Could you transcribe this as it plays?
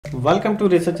Welcome to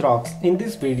Research Rocks. In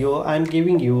this video, I am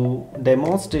giving you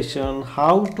demonstration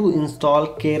how to install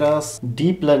Keras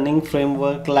deep learning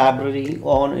framework library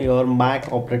on your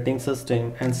Mac operating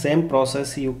system, and same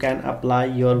process you can apply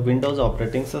your Windows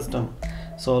operating system.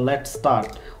 So let's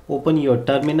start. Open your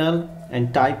terminal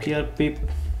and type here pip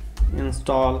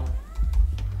install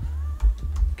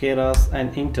Keras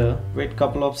and enter. Wait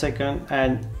couple of seconds,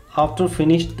 and after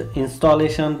finished the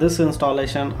installation, this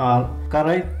installation are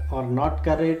correct or not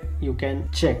correct, you can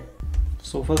check.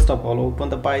 So first of all, open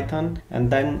the Python and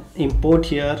then import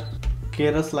here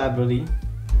Keras library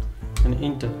and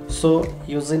enter. So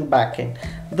using backend,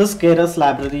 this Keras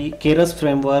library, Keras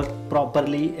framework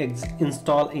properly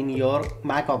install in your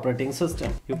Mac operating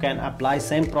system. You can apply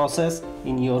same process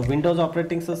in your Windows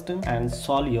operating system and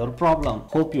solve your problem.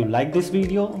 Hope you like this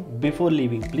video. Before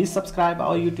leaving, please subscribe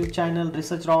our YouTube channel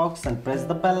Research Rocks and press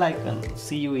the bell icon.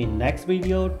 See you in next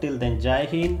video. Till then, Jai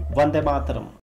Hind, Vande Mataram.